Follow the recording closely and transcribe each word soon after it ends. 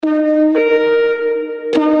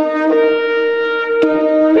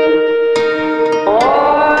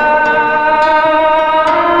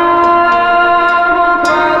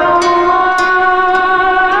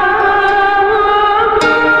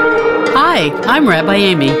I'm Rabbi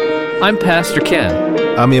Amy. I'm Pastor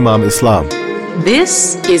Ken. I'm Imam Islam.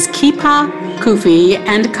 This is Kippah, Kufi,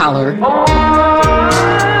 and Collar.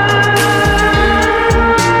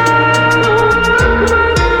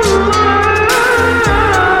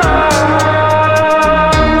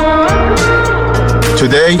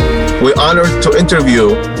 Today, we're honored to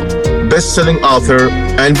interview best-selling author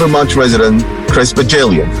and Vermont resident Chris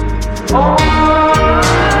Bohjalian.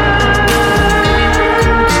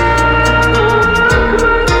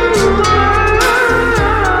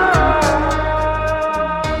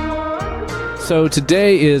 So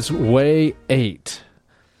today is Way 8.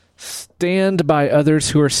 Stand by others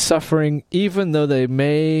who are suffering, even though they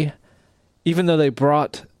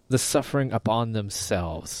brought the suffering upon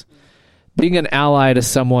themselves. Being an ally to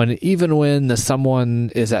someone, even when the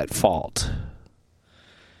someone is at fault.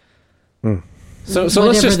 So whatever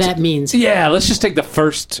let's just, that means. Yeah, let's just take the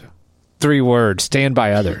first 3 words, stand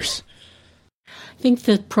by others. I think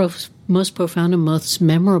the most profound and most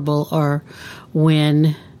memorable are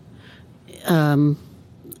when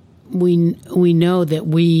we know that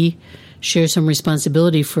we share some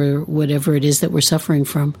responsibility for whatever it is that we're suffering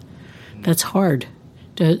from. That's hard.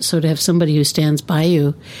 So to have somebody who stands by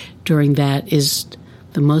you during that is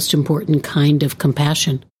the most important kind of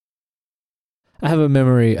compassion. I have a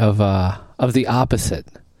memory of the opposite.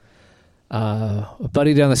 A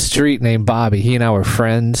buddy down the street named Bobby. He and I were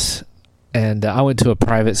friends, and I went to a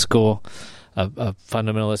private school, a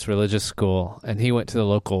fundamentalist religious school, and he went to the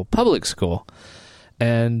local public school.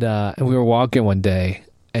 And we were walking one day,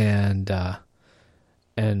 and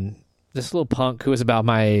this little punk who was about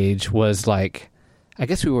my age was like, I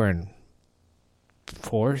guess we were in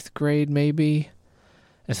 4th grade maybe.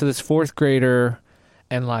 And so this 4th grader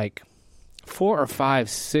and like 4 or 5,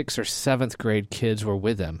 6 or 7th grade kids were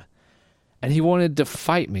with him. And he wanted to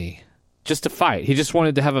fight me. Just to fight. He just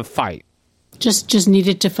wanted to have a fight. Just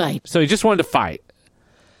needed to fight. So he just wanted to fight.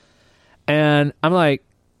 And I'm like,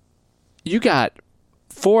 you got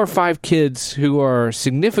 4 or 5 kids who are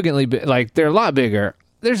significantly like they're a lot bigger.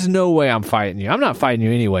 There's no way I'm fighting you. I'm not fighting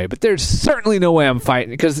you anyway, but there's certainly no way I'm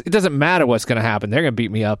fighting because it doesn't matter what's going to happen. They're going to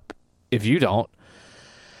beat me up if you don't.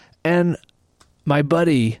 And my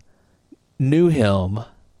buddy knew him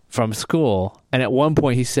from school, and at one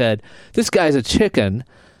point he said, "This guy's a chicken."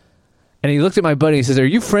 And he looked at my buddy and he says, "Are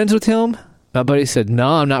you friends with him?" My buddy said, "No,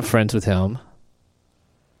 I'm not friends with him."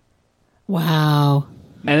 Wow.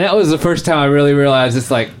 And that was the first time I really realized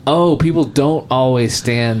it's like, oh, people don't always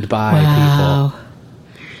stand by people.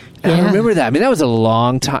 And I remember that. I mean, that was a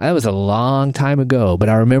long time. That was a long time ago. But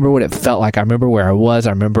I remember what it felt like. I remember where I was.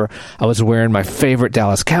 I remember I was wearing my favorite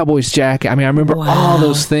Dallas Cowboys jacket. I mean, I remember all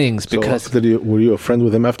those things because. So were you a friend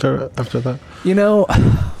with him after that? You know,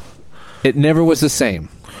 it never was the same.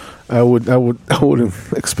 I wouldn't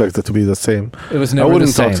expect it to be the same. It was never the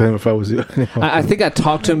same. I wouldn't talk to him if I was you. I think I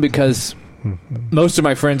talked to him because most of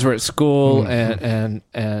my friends were at school, and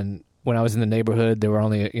when I was in the neighborhood, there were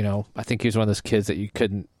only I think he was one of those kids that you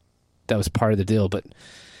couldn't. That was part of the deal, but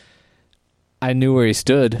I knew where he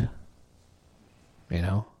stood,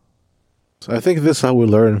 So I think this is how we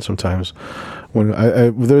learn sometimes. When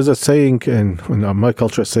there's a saying in my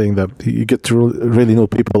culture saying that you get to really know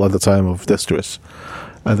people at the time of distress.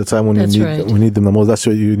 At the time when we need them the most, that's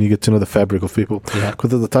when you get to know the fabric of people.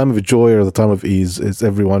 Because at the time of joy or the time of ease,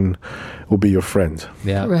 everyone will be your friend.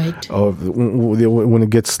 Yeah, right. Or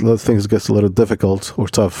when things gets a little difficult or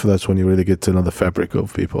tough, that's when you really get to know the fabric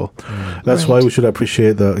of people. That's why we should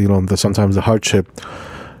appreciate sometimes the hardship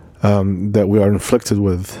that we are inflicted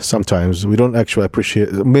with. Sometimes we don't actually appreciate.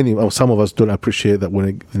 Some of us don't appreciate that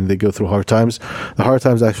when they go through hard times. The hard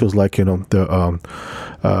times actually is like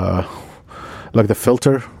like the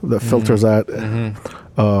filter that filters out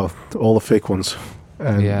all the fake ones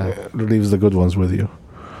and leaves the good ones with you.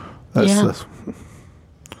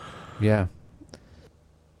 Yeah.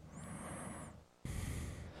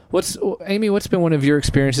 Amy, what's been one of your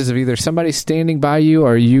experiences of either somebody standing by you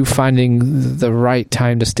or you finding the right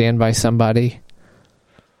time to stand by somebody?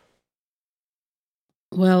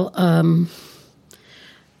 Well,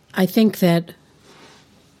 I think that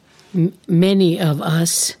many of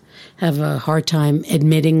us have a hard time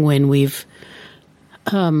admitting when we've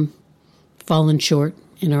fallen short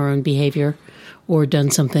in our own behavior or done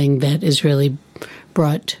something that has really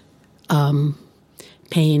brought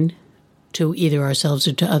pain to either ourselves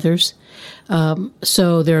or to others.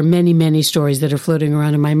 So there are many, many stories that are floating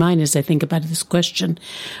around in my mind as I think about this question.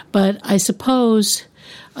 But I suppose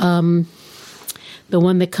the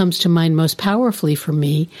one that comes to mind most powerfully for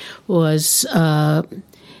me was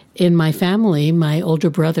in my family. My older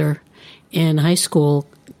brother in high school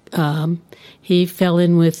he fell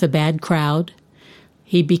in with a bad crowd.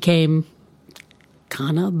 He became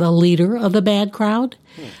kind of the leader of the bad crowd.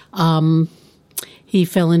 He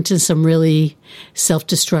fell into some really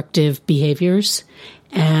self-destructive behaviors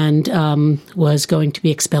and was going to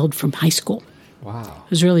be expelled from high school. Wow. It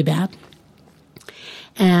was really bad.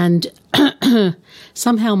 And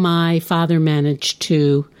somehow my father managed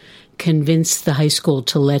to convince the high school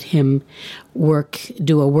to let him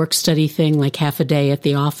do a work study thing, like half a day at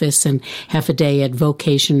the office and half a day at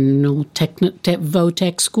vocational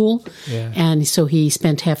VOTech school. Yeah. And so he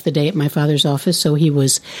spent half the day at my father's office, so he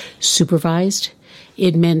was supervised.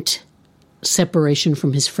 It meant separation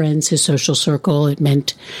from his friends, his social circle. It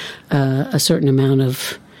meant a certain amount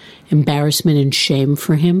of embarrassment and shame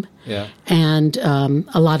for him. Yeah. And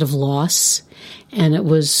a lot of loss. And it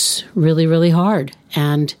was really, really hard.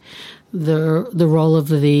 And the role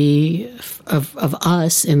of of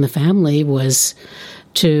us in the family was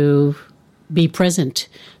to be present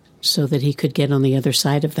so that he could get on the other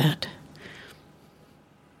side of that.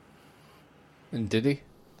 And did he?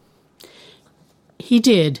 He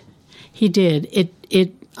did.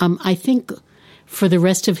 I think for the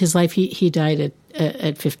rest of his life, he died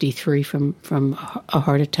at 53 from a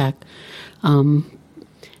heart attack.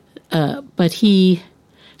 But he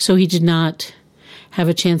did not have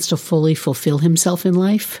a chance to fully fulfill himself in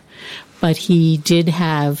life. But he did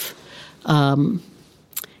have,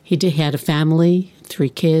 he had a family, 3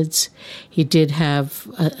 kids. He did have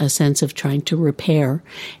a sense of trying to repair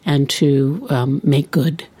and to make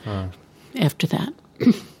good after that.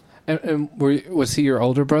 And was he your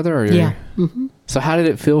older brother? Or Yeah. Mm-hmm. So how did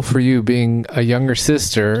it feel for you being a younger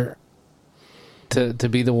sister to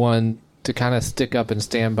be the one to kind of stick up and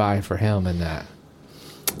stand by for him in that?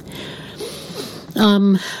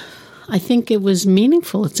 I think it was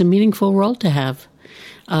meaningful. It's a meaningful role to have.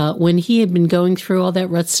 When he had been going through all that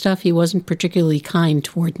rut stuff, he wasn't particularly kind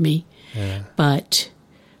toward me. Yeah. But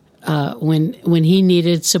when he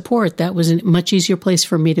needed support, that was a much easier place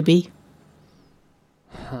for me to be.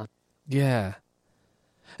 Yeah.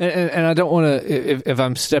 And I don't want to, if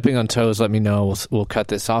I'm stepping on toes, let me know. We'll cut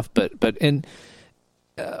this off. But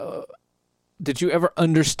did you ever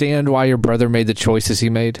understand why your brother made the choices he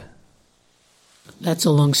made? That's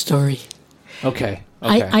a long story. Okay.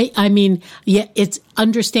 I mean, yeah, it's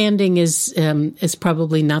understanding is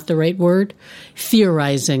probably not the right word.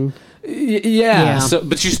 Theorizing. Yeah. So,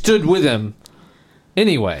 but you stood with him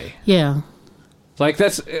anyway. Yeah. Like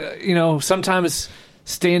that's sometimes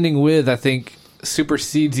standing with, I think,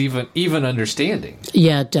 supersedes even understanding.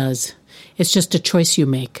 Yeah, it does. It's just a choice you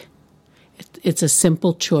make. It's a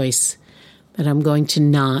simple choice that I'm going to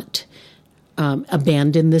not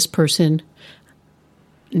abandon this person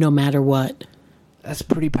no matter what. That's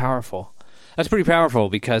pretty powerful. That's pretty powerful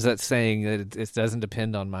because that's saying that it doesn't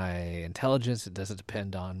depend on my intelligence. It doesn't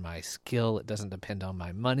depend on my skill. It doesn't depend on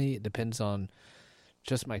my money. It depends on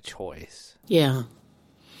just my choice. Yeah.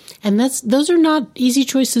 And those are not easy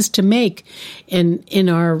choices to make in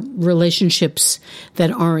our relationships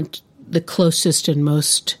that aren't the closest and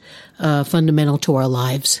most fundamental to our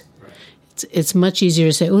lives. Right. It's much easier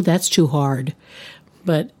to say, oh, that's too hard.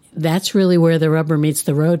 But that's really where the rubber meets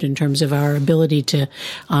the road in terms of our ability to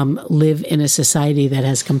live in a society that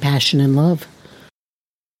has compassion and love.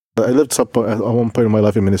 I lived at one point in my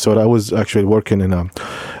life in Minnesota. I was actually working in a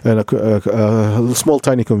small,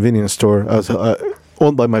 tiny convenience store. I was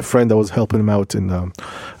owned by my friend. I was helping him out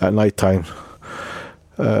at nighttime.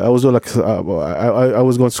 I was doing I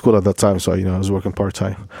was going to school at that time, so I was working part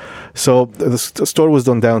time. So the store was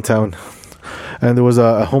done downtown. And there was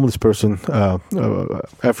a homeless person,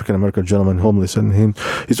 African American gentleman, homeless, and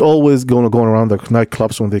he's always going around the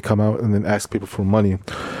nightclubs when they come out and then ask people for money.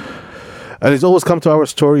 And he's always come to our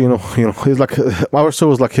store. He's like our store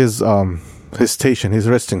was like his station, his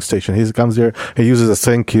resting station. He comes there, he uses a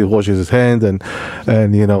sink, he washes his hand, and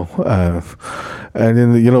then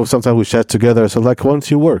sometimes we chat together. So like, why don't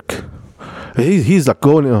you work? He's like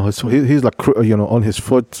going, he's like on his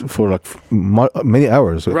foot for like many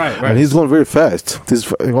hours, right. And he's going very fast.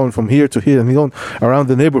 He's going from here to here, and he's going around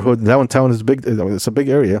the neighborhood. Downtown is big; it's a big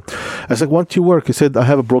area. I was like, "Why don't you work?" He said, "I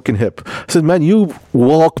have a broken hip." I said, "Man, you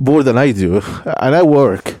walk more than I do, and I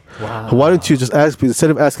work. Wow. Why don't you just ask? Instead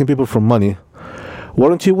of asking people for money, why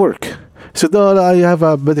don't you work?" He said, "No, I have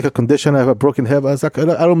a medical condition. I have a broken hip." I was like,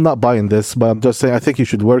 "I'm not buying this, but I'm just saying I think you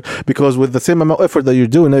should work because with the same amount of effort that you're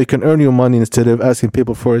doing, now you can earn your money instead of asking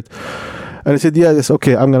people for it." And he said, "Yeah, it's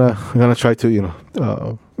okay. I'm gonna try to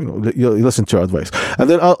listen to your advice." And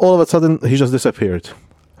then all of a sudden, he just disappeared.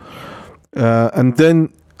 And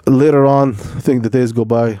then later on, I think the days go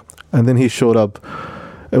by, and then he showed up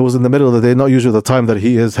It was in the middle of the day, not usually the time that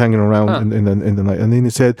he is hanging around in the night. And then he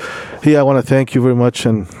said, "Hey, I want to thank you very much."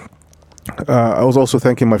 And I was also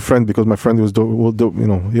thanking my friend, because my friend was he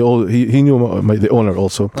knew the owner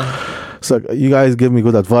also. So you guys give me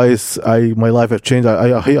good advice. My life has changed.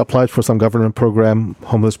 He applied for some government program,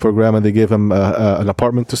 homeless program, and they gave him an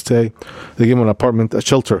apartment to stay. They gave him a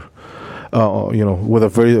shelter. With a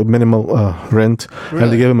very minimal rent. Really?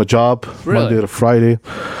 And they gave him a job Monday to Friday.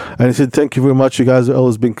 And he said, "Thank you very much. You guys have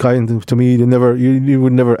always been kind to me. You were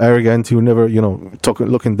never arrogant. You were never,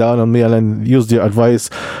 looking down on me, and then used your advice.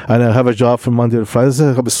 And I have a job from Monday to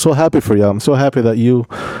Friday." I'm so happy for you. I'm so happy that you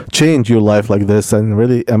changed your life like this. And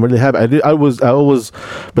I'm really happy. I always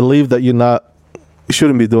believed that you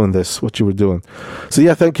shouldn't be doing this, what you were doing. So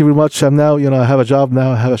yeah, thank you very much. I'm now, I have a job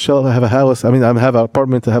now. I have a shelter. I have a house. I have an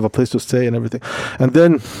apartment. I have a place to stay and everything. And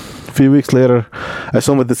then a few weeks later, I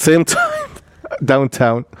saw him at the same time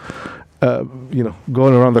downtown,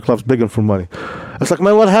 going around the clubs begging for money. I was like,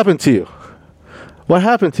 "Man, what happened to you? What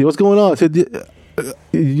happened to you? What's going on?" I said,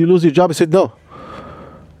 "You lose your job?" He said, "No."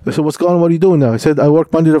 I said, "What's going on? What are you doing now?" He said, "I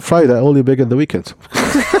work Monday to Friday. I only beg on the weekends."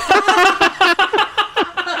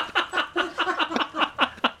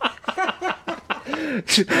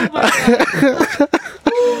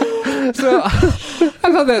 So I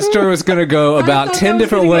thought that story was going to go about 10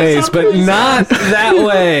 different ways, but not that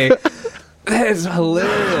way. That is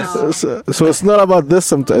hilarious. So it's not about this.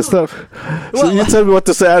 Sometimes it's not. So you tell me what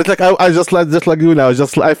to say. I just like you now.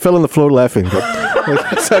 I fell on the floor laughing.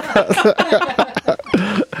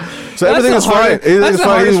 So everything is fine. That's the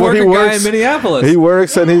hardest working guy in Minneapolis. He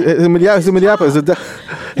works and he's in Minneapolis.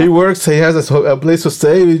 He works. He has a place to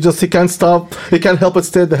stay. He can't stop. He can't help but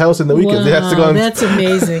stay at the house in the weekends. He has to go. That's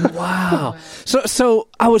amazing. Wow. So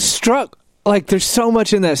I was struck. Like, there's so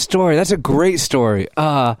much in that story. That's a great story.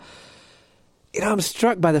 I'm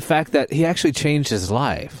struck by the fact that he actually changed his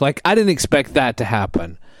life. Like, I didn't expect that to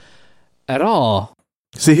happen at all.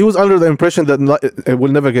 See, he was under the impression that it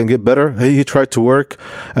will never get better. He tried to work,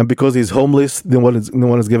 and because he's homeless, no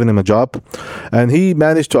one is giving him a job. And he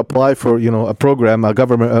managed to apply for, a program,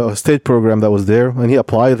 a state program that was there, and he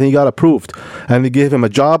applied, and he got approved. And they gave him a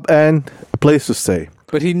job and a place to stay.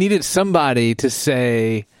 But he needed somebody to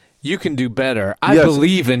say, "You can do better. I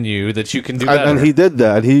believe in you that you can do better." And he did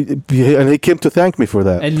that. And he came to thank me for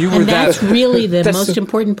that. And you were that's really the most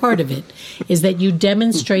important part of it, is that you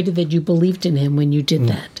demonstrated that you believed in him when you did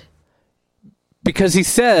that. Because he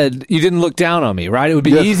said, "You didn't look down on me," right? It would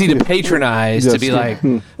be easy to patronize, to be like,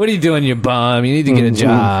 "What are you doing, you bum? You need to get a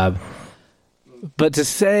job." But to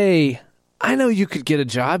say, "I know you could get a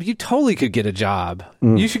job. You totally could get a job.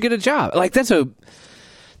 You should get a job." Like,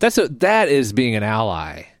 that is being an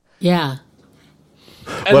ally. Yeah.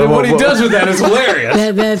 And then what he does with that is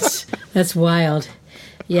hilarious. That's wild.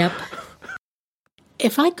 Yep.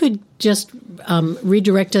 If I could just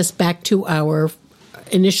redirect us back to our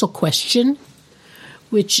initial question,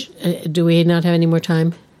 which, do we not have any more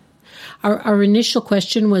time? Our initial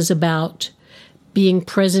question was about being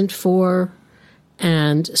present for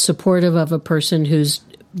and supportive of a person who's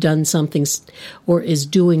done something or is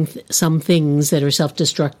doing some things that are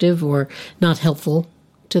self-destructive or not helpful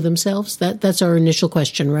to themselves. That's our initial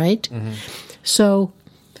question, right? Mm-hmm. So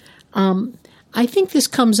I think this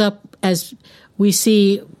comes up as we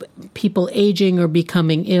see people aging or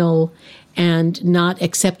becoming ill and not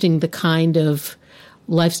accepting the kind of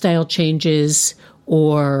lifestyle changes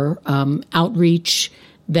or outreach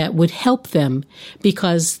that would help them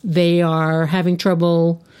because they are having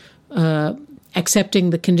trouble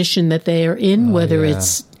accepting the condition that they are in, whether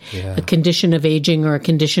it's a condition of aging or a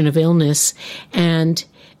condition of illness, and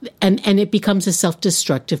it becomes a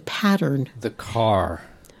self-destructive pattern. The car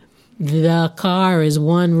is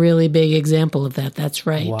one really big example of that. That's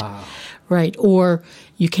right. Wow. Right. Or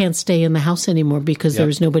you can't stay in the house anymore because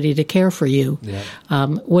there's nobody to care for you. Yep.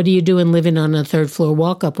 What do you do in living on a third floor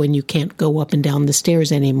walk-up when you can't go up and down the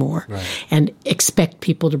stairs anymore and expect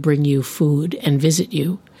people to bring you food and visit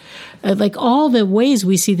you? Like all the ways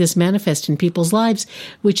we see this manifest in people's lives,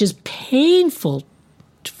 which is painful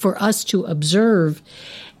for us to observe,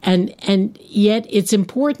 and yet it's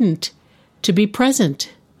important to be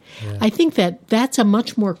present. Yeah. I think that's a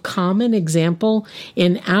much more common example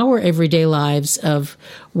in our everyday lives of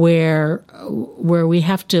where we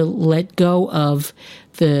have to let go of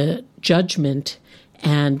the judgment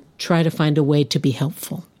and try to find a way to be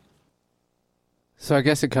helpful. So I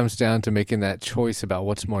guess it comes down to making that choice about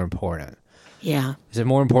what's more important. Yeah. Is it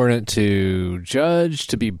more important to judge,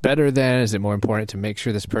 to be better than? Is it more important to make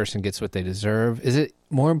sure this person gets what they deserve? Is it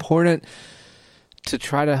more important to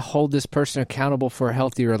try to hold this person accountable for a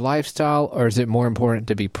healthier lifestyle, or is it more important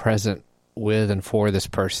to be present with and for this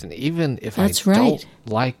person, even if That's I right. don't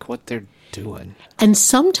like what they're doing. And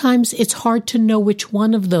sometimes it's hard to know which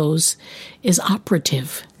one of those is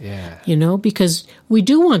operative. Yeah. Because we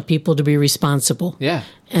do want people to be responsible. Yeah.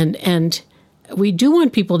 And we do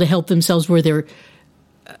want people to help themselves where they're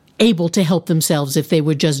able to help themselves if they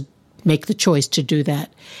would just make the choice to do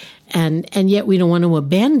that. And yet we don't want to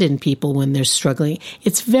abandon people when they're struggling.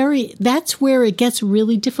 That's where it gets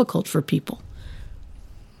really difficult for people.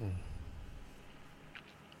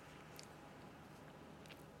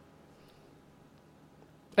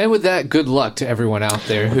 And with that, good luck to everyone out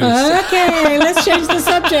there who's... Okay, let's change the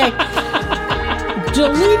subject.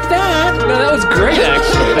 Delete that. No, that was great,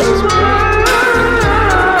 actually. That was great.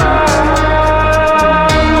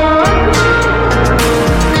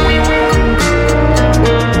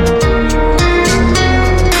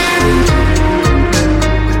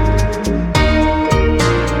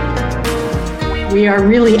 We are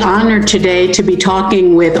really honored today to be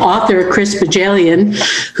talking with author Chris Bohjalian,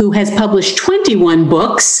 who has published 21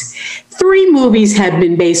 books. 3 movies have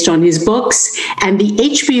been based on his books, and the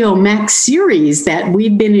HBO Max series that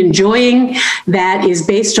we've been enjoying that is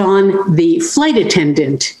based on The Flight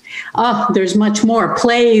Attendant. Oh, there's much more,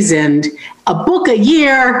 plays and a book a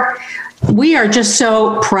year. We are just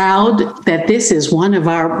so proud that this is one of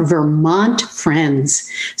our Vermont friends.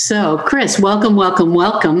 So, Chris, welcome, welcome,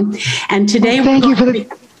 welcome. And today, thank you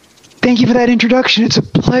for that introduction. It's a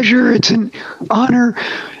pleasure. It's an honor.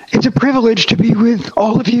 It's a privilege to be with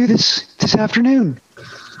all of you this afternoon.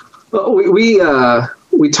 Well,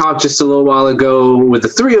 we talked just a little while ago with the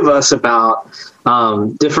 3 of us about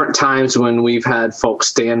different times when we've had folks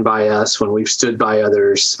stand by us, when we've stood by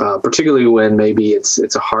others, particularly when maybe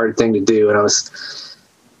it's a hard thing to do. And I was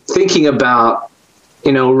thinking about,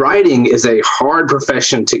 writing is a hard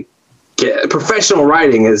profession to get. Professional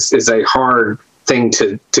writing is a hard thing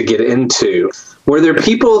to get into. Were there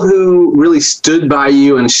people who really stood by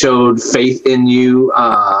you and showed faith in you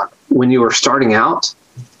when you were starting out?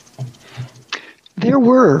 There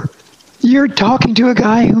were. You're talking to a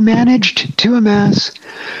guy who managed to amass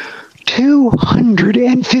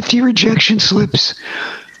 250 rejection slips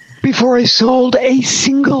before I sold a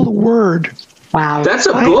single word. wow. That's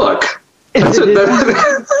a book.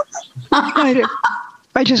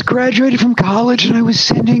 I just graduated from college and I was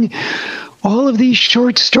sending all of these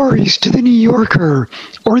short stories to the New Yorker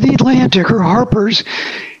or the Atlantic or Harper's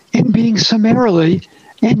and being summarily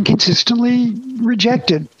and consistently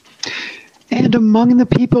rejected. And among the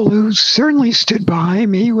people who certainly stood by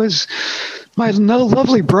me was my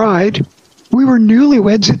lovely bride. We were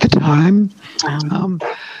newlyweds at the time. Wow.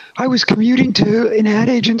 I was commuting to an ad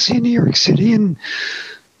agency in New York City and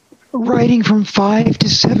writing from 5 to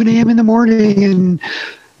 7 a.m. in the morning and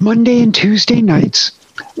Monday and Tuesday nights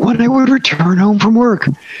when I would return home from work.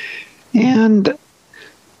 And,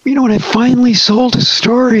 when I finally sold a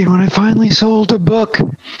story and when I finally sold a book,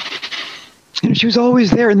 she was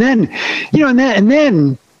always there. And then, and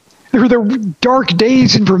then there were the dark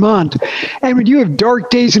days in Vermont. And when you have dark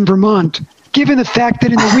days in Vermont, given the fact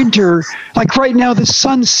that in the winter, like right now, the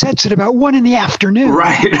sun sets at about 1 PM.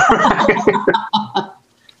 Right.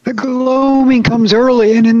 The gloaming comes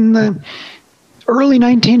early. And in the early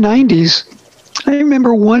 1990s, I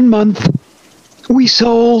remember one month we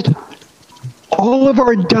sold all of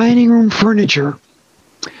our dining room furniture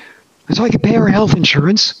so I could pay our health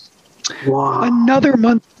insurance. Wow. Another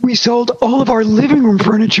month, we sold all of our living room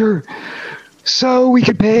furniture so we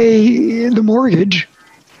could pay the mortgage.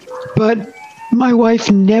 But my wife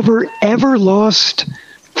never, ever lost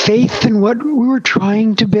faith in what we were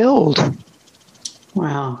trying to build.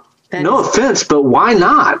 Wow. No offense, but why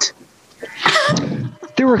not?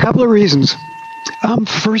 There were a couple of reasons.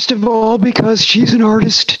 First of all, because she's an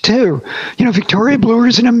artist, too. Victoria Bloor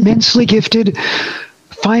is an immensely gifted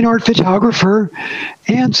fine art photographer,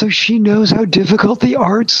 and so she knows how difficult the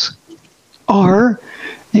arts are.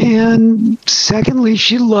 And secondly,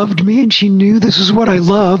 she loved me and she knew this is what I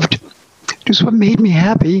loved. It was what made me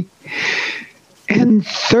happy. And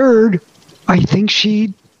third, I think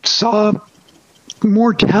she saw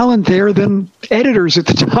more talent there than editors at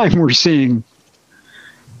the time were seeing.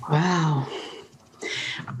 Wow.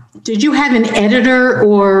 Did you have an editor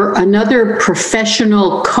or another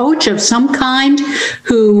professional coach of some kind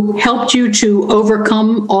who helped you to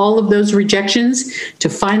overcome all of those rejections to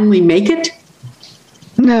finally make it?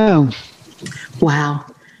 No. Wow.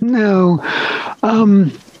 No.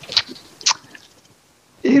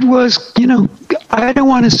 It was, I don't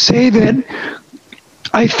want to say that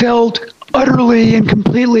I felt utterly and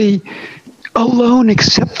completely alone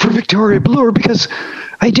except for Victoria Bloor, because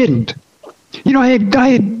I didn't. I had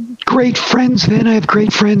great friends then. I have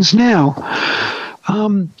great friends now.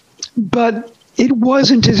 But it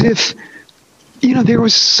wasn't as if, there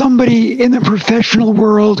was somebody in the professional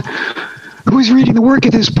world who was reading the work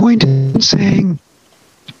at this point and saying,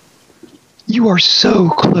 "You are so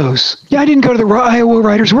close." Yeah, I didn't go to the Iowa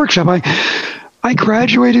Writers Workshop. I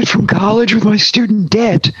graduated from college with my student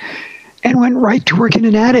debt and went right to work in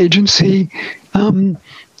an ad agency,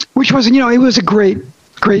 which was, it was a great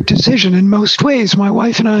decision in most ways. My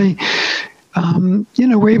wife and I,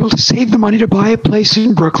 were able to save the money to buy a place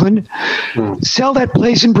in Brooklyn, sell that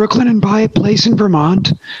place in Brooklyn and buy a place in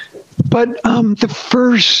Vermont. But the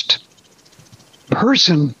first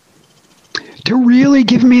person to really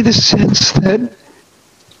give me the sense that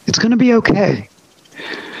it's going to be okay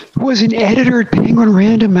was an editor at Penguin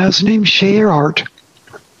Random House named Shay Earhart,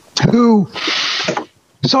 who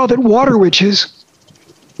saw that Water Witches,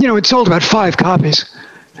 it sold about 5 copies,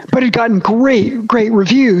 but it gotten great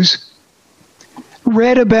reviews,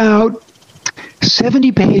 read about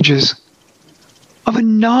 70 pages of a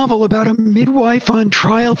novel about a midwife on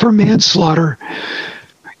trial for manslaughter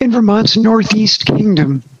in Vermont's Northeast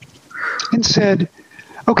Kingdom, and said,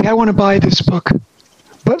 "Okay, I want to buy this book,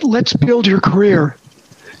 but let's build your career.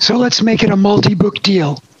 So let's make it a multi-book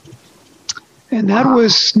deal." And that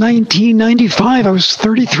was 1995. I was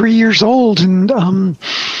 33 years old. And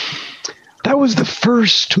that was the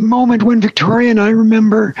first moment when Victoria and I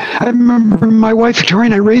remember my wife, Victoria,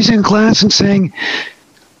 and I raising a glass and saying,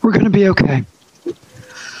 "We're going to be okay."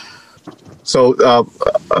 So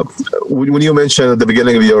when you mentioned at the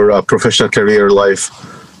beginning of your professional career life,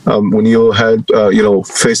 when you had,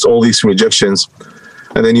 faced all these rejections,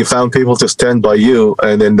 and then you found people to stand by you,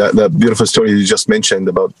 and then that beautiful story you just mentioned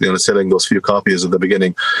about selling those few copies at the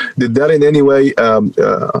beginning, did that in any way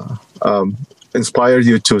inspire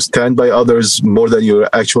you to stand by others more than you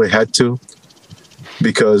actually had to?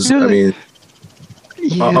 Because was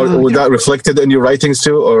that reflected in your writings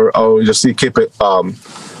too, or just you keep it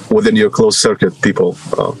within your closed circuit people?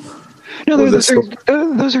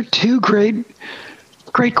 Those are two great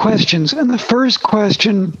questions. And the first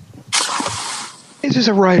question is, as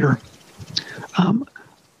a writer,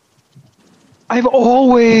 I've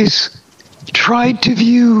always tried to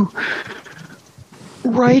view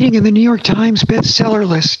writing in the New York Times bestseller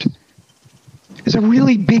list as a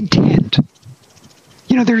really big tent.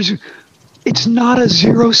 It's not a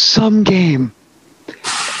zero-sum game.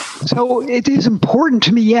 So it is important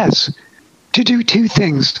to me, yes, to do two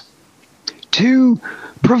things. To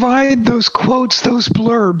provide those quotes, those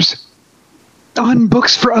blurbs on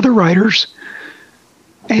books for other writers,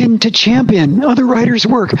 and to champion other writers'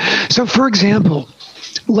 work. So, for example,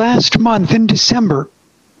 last month in December,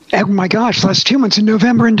 last 2 months in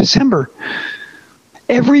November and December,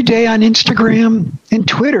 every day on Instagram and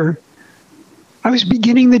Twitter, I was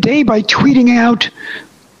beginning the day by tweeting out,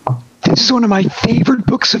 "This is one of my favorite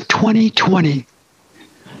books of 2020.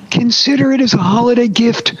 Consider it as a holiday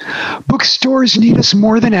gift. Bookstores need us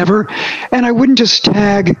more than ever." And I wouldn't just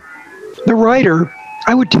tag the writer,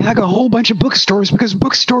 I would tag a whole bunch of bookstores, because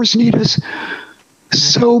bookstores need us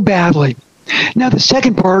so badly. Now, the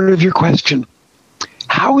second part of your question,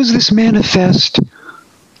 how does this manifest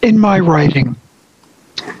in my writing?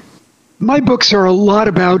 My books are a lot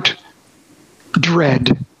about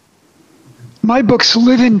dread. My books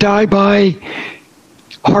live and die by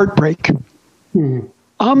heartbreak.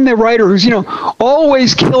 I'm the writer who's,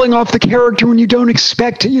 always killing off the character when you don't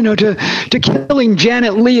expect, to killing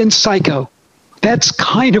Janet Leigh in Psycho. That's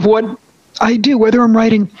kind of what I do, whether I'm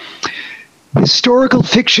writing historical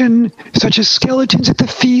fiction, such as Skeletons at the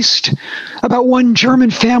Feast, about one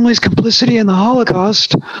German family's complicity in the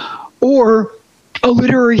Holocaust, or a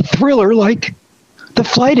literary thriller like The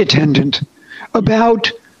Flight Attendant,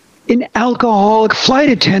 about an alcoholic flight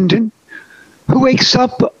attendant who wakes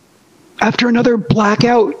up after another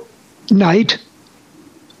blackout night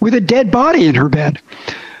with a dead body in her bed.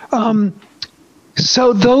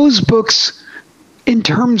 So those books, in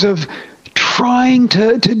terms of trying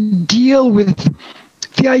to deal with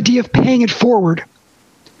the idea of paying it forward,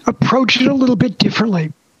 approach it a little bit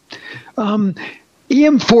differently.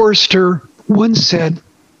 E.M. Forster once said,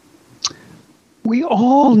 "We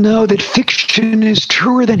all know that fiction is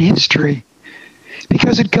truer than history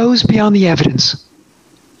because it goes beyond the evidence."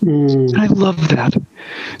 And I love that.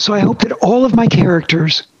 So I hope that all of my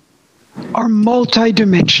characters are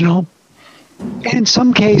multidimensional, and in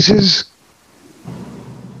some cases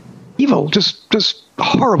evil, just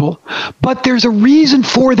horrible. But there's a reason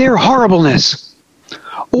for their horribleness.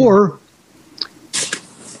 Or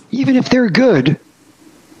even if they're good,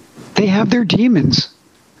 they have their demons.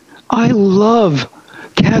 I love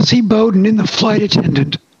Cassie Bowden in The Flight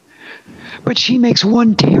Attendant. but she makes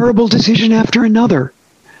one terrible decision after another.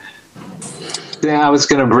 Yeah, I was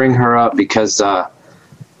going to bring her up because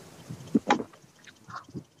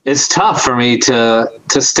it's tough for me to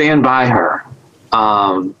stand by her.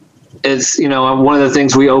 It's, one of the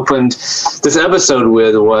things we opened this episode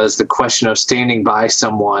with was the question of standing by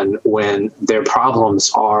someone when their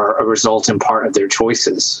problems are a result in part of their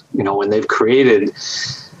choices. When they've created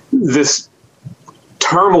this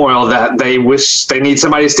turmoil that they wish they need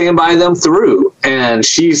somebody to stand by them through. And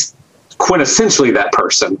she's quintessentially that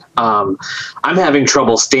person. I'm having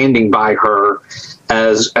trouble standing by her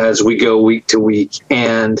as we go week to week.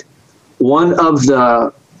 And one of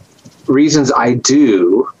the reasons I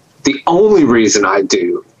do, the only reason I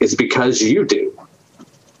do, is because you do.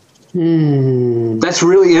 That's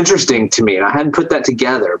really interesting to me. And I hadn't put that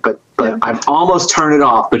together, but yeah. I've almost turned it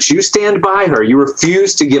off. But you stand by her. You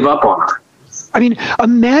refuse to give up on her. I mean,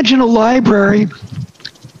 imagine a library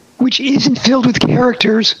which isn't filled with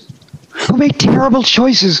characters who make terrible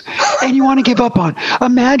choices and you want to give up on.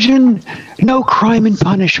 Imagine no Crime and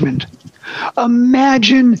Punishment.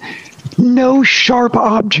 Imagine no sharp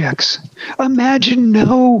objects. Imagine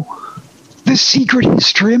no The Secret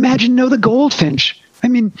History. Imagine no The Goldfinch. I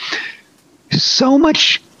mean, so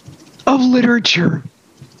much of literature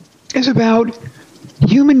is about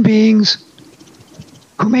human beings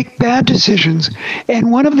who make bad decisions.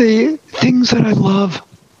 And one of the things that I love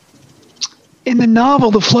in the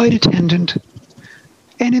novel, The Flight Attendant,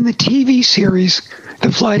 and in the TV series,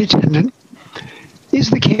 The Flight Attendant,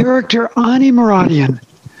 is the character Ani Muradian,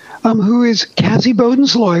 who is Cassie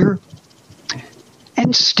Bowden's lawyer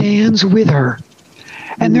and stands with her.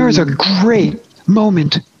 And there is a great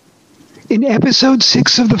moment in episode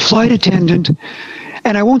 6 of The Flight Attendant,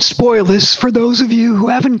 and I won't spoil this for those of you who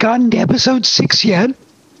haven't gotten to episode 6 yet,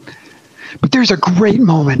 but there's a great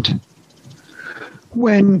moment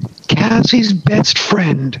when Cassie's best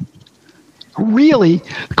friend really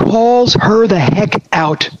calls her the heck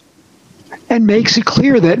out and makes it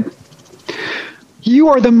clear that you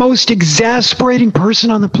are the most exasperating person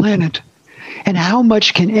on the planet, and how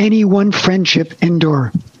much can any one friendship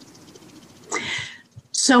endure?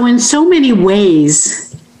 So in so many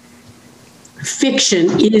ways,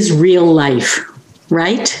 fiction is real life,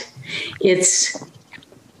 right? It's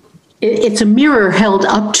a mirror held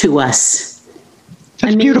up to us.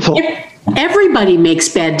 That's beautiful. Everybody makes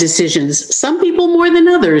bad decisions, some people more than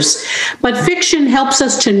others, but fiction helps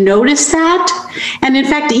us to notice that. And in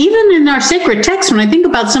fact, even in our sacred texts, when I think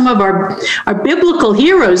about some of our biblical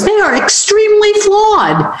heroes, they are extremely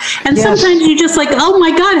flawed. And yes. Sometimes you're just like, oh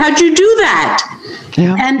my God, how'd you do that?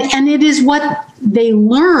 Yeah. And it is what they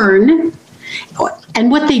learn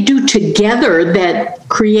and what they do together that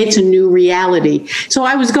creates a new reality. So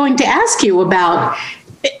I was going to ask you about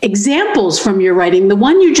examples from your writing. The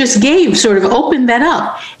one you just gave sort of opened that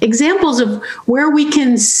up. Examples of where we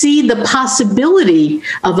can see the possibility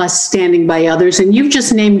of us standing by others. And you've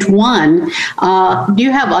just named one. Do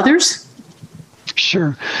you have others?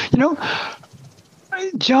 Sure.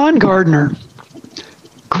 John Gardner,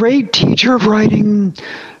 great teacher of writing,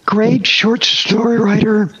 great short story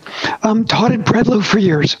writer, taught at Breadloaf for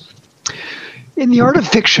years. In The Art of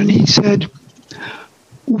Fiction, he said,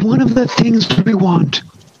 one of the things we want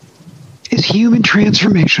is human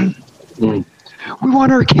transformation. We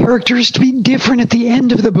want our characters to be different at the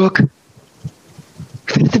end of the book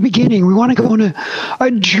than at the beginning. We want to go on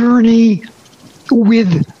a journey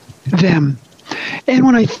with them. And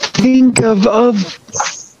when I think of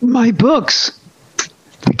my books,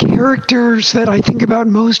 the characters that I think about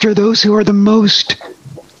most are those who are the most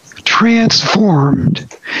transformed,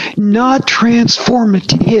 not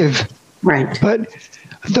transformative, right? But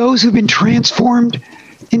those who've been transformed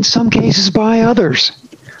in some cases by others.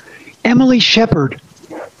 Emily Shepard,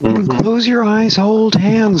 Close Your Eyes, Hold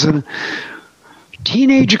Hands, a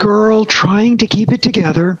teenage girl trying to keep it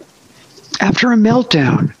together after a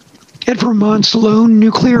meltdown at Vermont's lone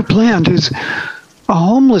nuclear plant is a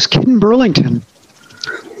homeless kid in Burlington,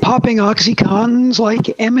 popping Oxycontins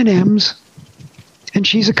like M&Ms, and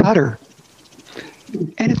she's a cutter.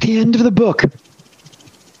 And at the end of the book,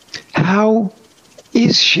 how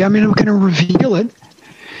is she? I mean, I'm going to reveal it,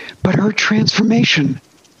 but her transformation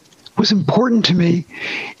was important to me,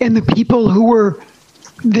 and the people who were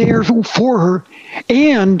there for her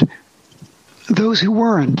and those who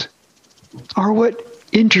weren't are what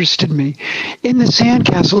interested me. In The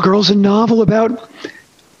Sandcastle Girls, a novel about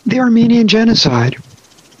the Armenian genocide,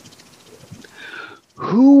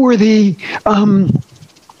 who were the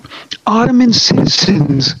Ottoman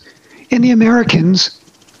citizens and the Americans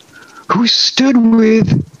who stood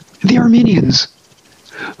with the Armenians?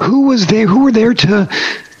 Who were there to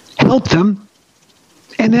help them?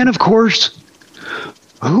 And then, of course,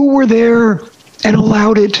 who were there and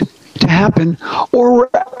allowed it to happen or were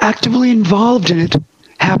actively involved in it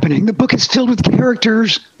happening? The book is filled with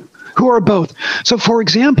characters who are both. So, for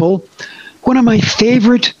example, one of my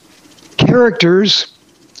favorite characters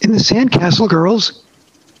in the Sandcastle Girls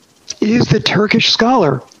is the Turkish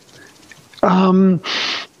scholar.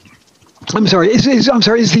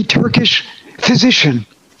 Is the Turkish physician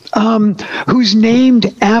who's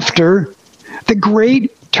named after the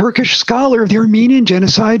great Turkish scholar of the Armenian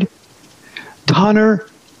genocide, Taner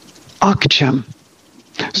Akçam.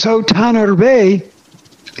 So Taner Bey,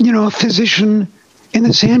 a physician in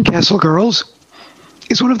the Sandcastle Girls,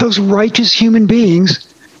 is one of those righteous human beings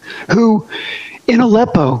who, in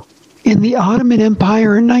Aleppo, in the Ottoman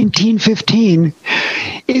Empire in 1915,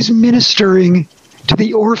 is ministering to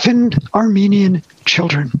the orphaned Armenian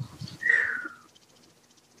children.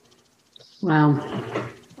 Wow.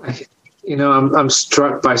 I'm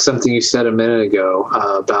struck by something you said a minute ago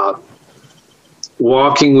about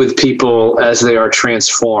walking with people as they are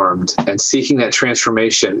transformed and seeking that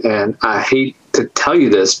transformation. And I hate to tell you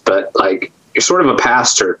this, but you're sort of a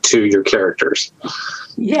pastor to your characters.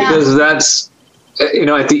 Yeah. Because that's,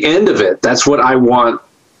 at the end of it, that's what I want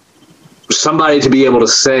somebody to be able to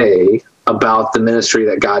say about the ministry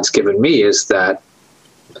that God's given me, is that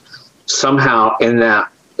somehow in that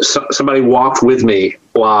somebody walked with me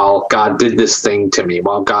while God did this thing to me,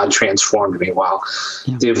 while God transformed me, while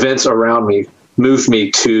the events around me moved me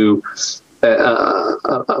to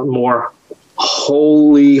a more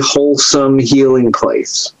holy, wholesome, healing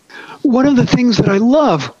place. One of the things that I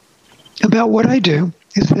love about what I do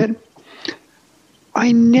is that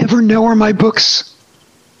I never know where my books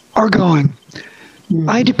are going.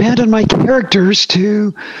 I depend on my characters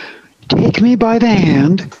to take me by the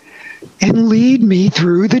hand and lead me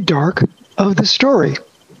through the dark of the story.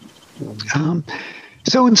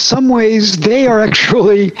 So in some ways, they are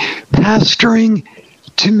actually pastoring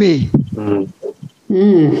to me.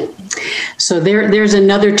 So there's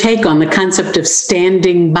another take on the concept of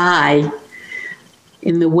standing by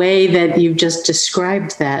in the way that you've just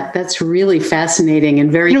described that. That's really fascinating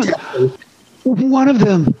and very touching. One of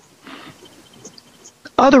the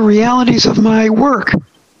other realities of my work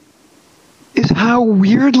is how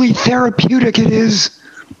weirdly therapeutic it is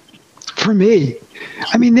for me.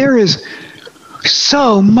 I mean, there is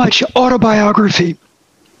so much autobiography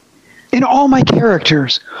in all my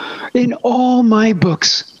characters, in all my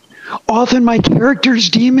books. Often my characters'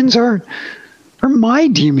 demons are my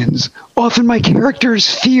demons. Often my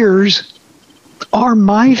characters' fears are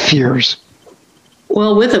my fears.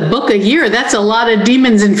 Well, with a book a year, that's a lot of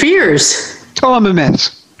demons and fears. Oh, I'm a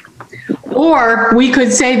mess. Or we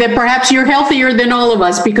could say that perhaps you're healthier than all of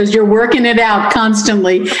us because you're working it out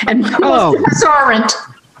constantly, and most of us aren't.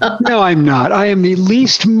 No, I'm not. I am the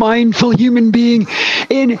least mindful human being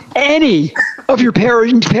in any of your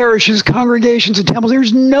parishes, congregations, and temples.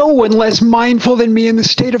 There's no one less mindful than me in the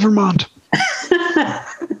state of Vermont.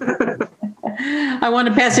 I want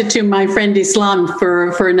to pass it to my friend Islam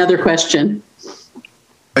for another question.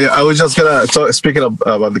 I was just gonna speaking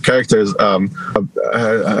about the characters.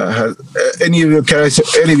 Any of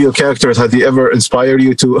your characters, have they ever inspired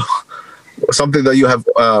you to something that you have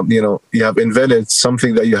you have invented,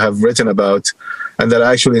 something that you have written about, and that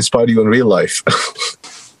actually inspired you in real life?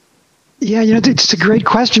 Yeah, it's a great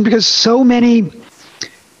question, because so many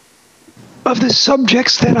of the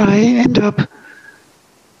subjects that I end up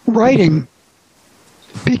writing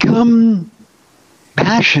become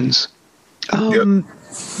passions.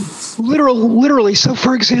 Literally. So,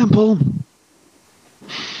 for example,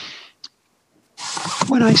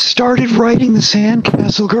 when I started writing the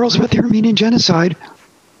Sandcastle Girls about the Armenian genocide,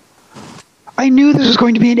 I knew this was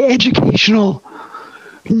going to be an educational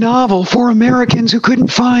novel for Americans who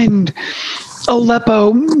couldn't find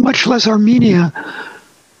Aleppo, much less Armenia,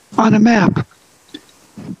 on a map.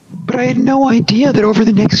 But I had no idea that over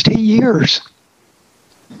the next 8 years,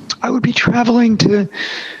 I would be traveling to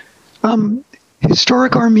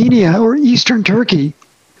historic Armenia or Eastern Turkey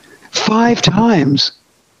 5 times,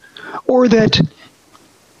 or that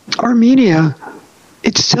Armenia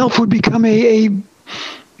itself would become a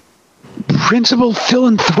principal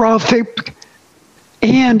philanthropic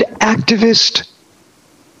and activist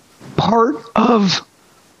part of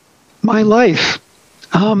my life.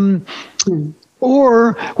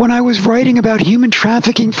 Or when I was writing about human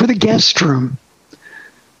trafficking for the guest room,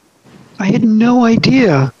 I had no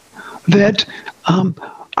idea that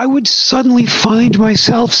I would suddenly find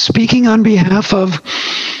myself speaking on behalf of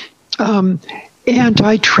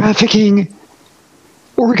anti-trafficking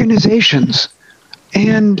organizations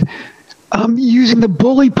and using the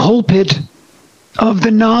bully pulpit of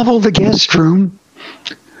the novel The Guest Room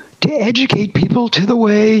to educate people to the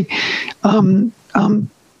way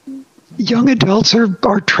young adults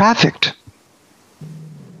are trafficked.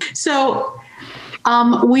 So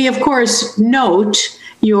we, of course, note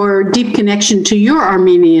your deep connection to your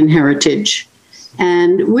Armenian heritage.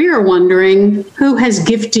 And we are wondering who has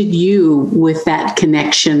gifted you with that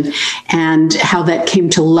connection and how that came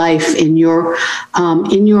to life in your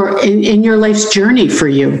life's journey for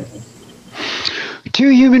you. Two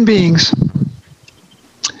human beings.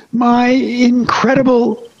 My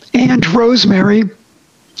incredible Aunt Rosemary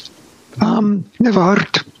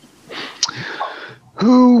Nevart,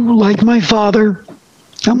 who, like my father,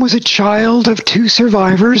 was a child of two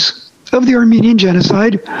survivors of the Armenian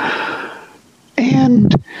genocide,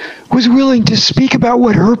 and was willing to speak about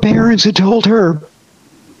what her parents had told her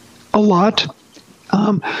a lot.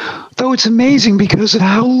 Though it's amazing because of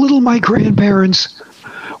how little my grandparents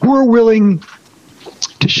were willing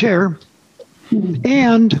to share.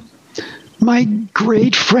 And my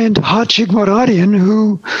great friend Hachik Moradian,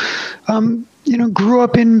 who grew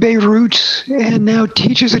up in Beirut and now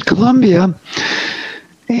teaches at Columbia,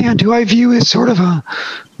 and who I view as sort of a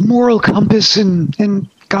moral compass and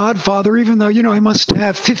godfather, even though, I must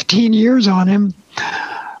have 15 years on him,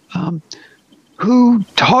 who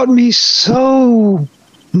taught me so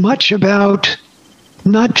much about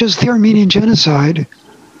not just the Armenian genocide,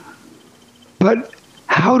 but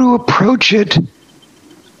how to approach it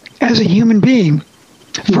as a human being.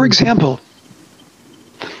 For example,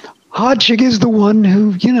 Hachik is the one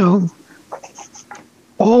who,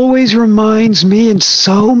 always reminds me and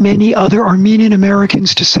so many other Armenian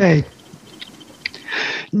Americans to say,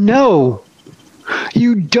 no,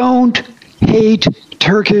 you don't hate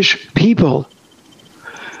Turkish people.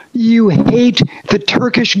 You hate the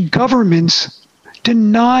Turkish government's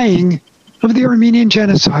denying of the Armenian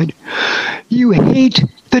genocide. You hate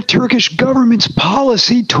the Turkish government's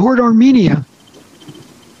policy toward Armenia.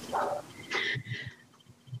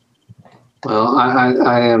 Well,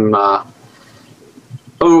 I am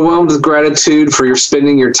overwhelmed with gratitude for your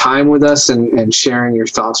spending your time with us and sharing your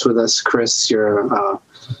thoughts with us, Chris. You're a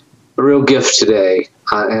real gift today,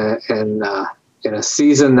 and in a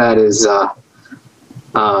season that is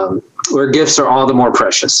where gifts are all the more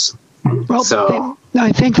precious. Well, so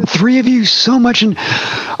I thank the three of you so much, and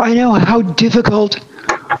I know how difficult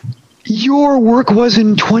your work was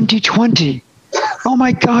in 2020. Oh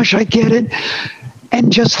my gosh, I get it.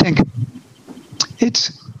 And just think,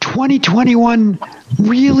 it's 2021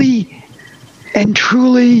 really and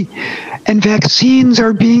truly, and vaccines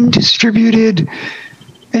are being distributed,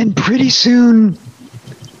 and pretty soon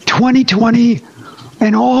 2020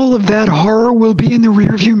 and all of that horror will be in the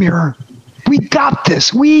rearview mirror. We got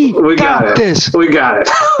this. We got this. We got it.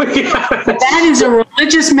 That is a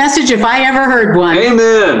religious message if I ever heard one.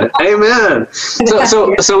 Amen.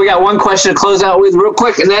 So we got one question to close out with real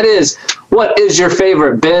quick, and that is, what is your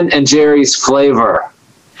favorite Ben and Jerry's flavor?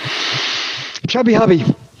 Chubby Hubby.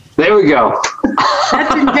 There we go. That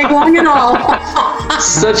didn't take long at all.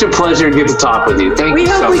 Such a pleasure to get to talk with you. Thank you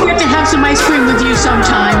so much. We hope we get to have some ice cream with you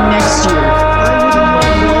sometime next year.